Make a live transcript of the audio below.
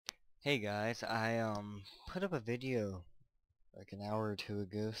Hey guys, I put up a video like an hour or two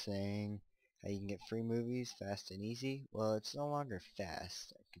ago saying how you can get free movies fast and easy. Well, it's no longer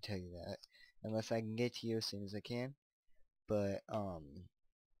fast, I can tell you that, unless I can get to you as soon as I can. But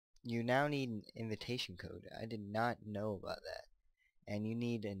you now need an invitation code. I did not know about that. And you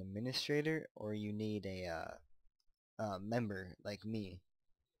need an administrator or you need a member like me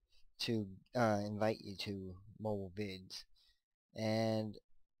to invite you to MobileVids. And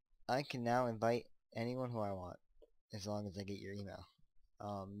I can now invite anyone who I want as long as I get your email.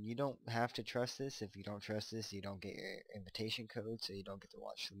 You don't have to trust this. If you don't trust this, you don't get your invitation code, so you don't get to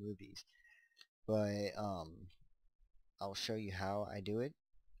watch the movies. But I'll show you how I do it.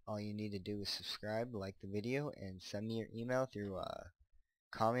 All you need to do is subscribe, like the video, and send me your email through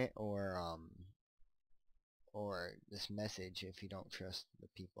comment or this message if you don't trust the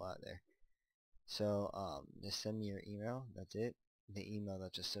people out there. So just send me your email. That's it. The email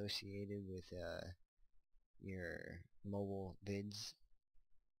that's associated with your MobileVids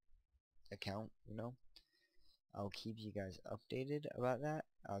account. I'll keep you guys updated about that.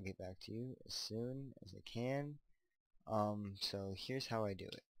 I'll get back to you as soon as I can. So here's how I do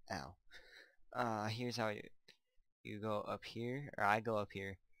it. Ow. Here's how I do it. You go up here, or I go up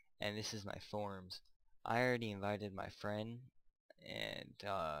here, and this is my forms. I already invited my friend, and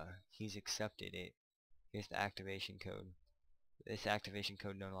he's accepted it. Here's the activation code. This activation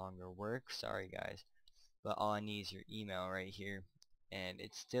code no longer works. Sorry guys. But all I need is your email right here. And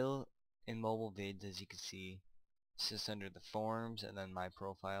it's still in MobileVids, as you can see. It's just under the forms and then my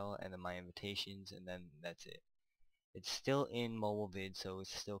profile and then my invitations and then that's it. It's still in MobileVids, so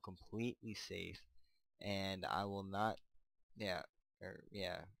it's still completely safe, and I will not, yeah,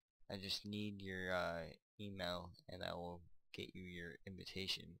 I just need your email and I will get you your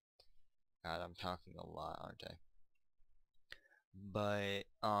invitation. God, I'm talking a lot, aren't I? But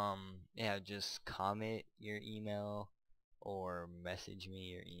yeah, just comment your email or message me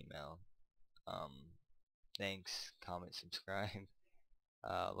your email. um Thanks, comment, subscribe.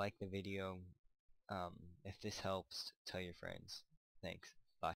 Like the video. If this helps, tell your friends. Thanks.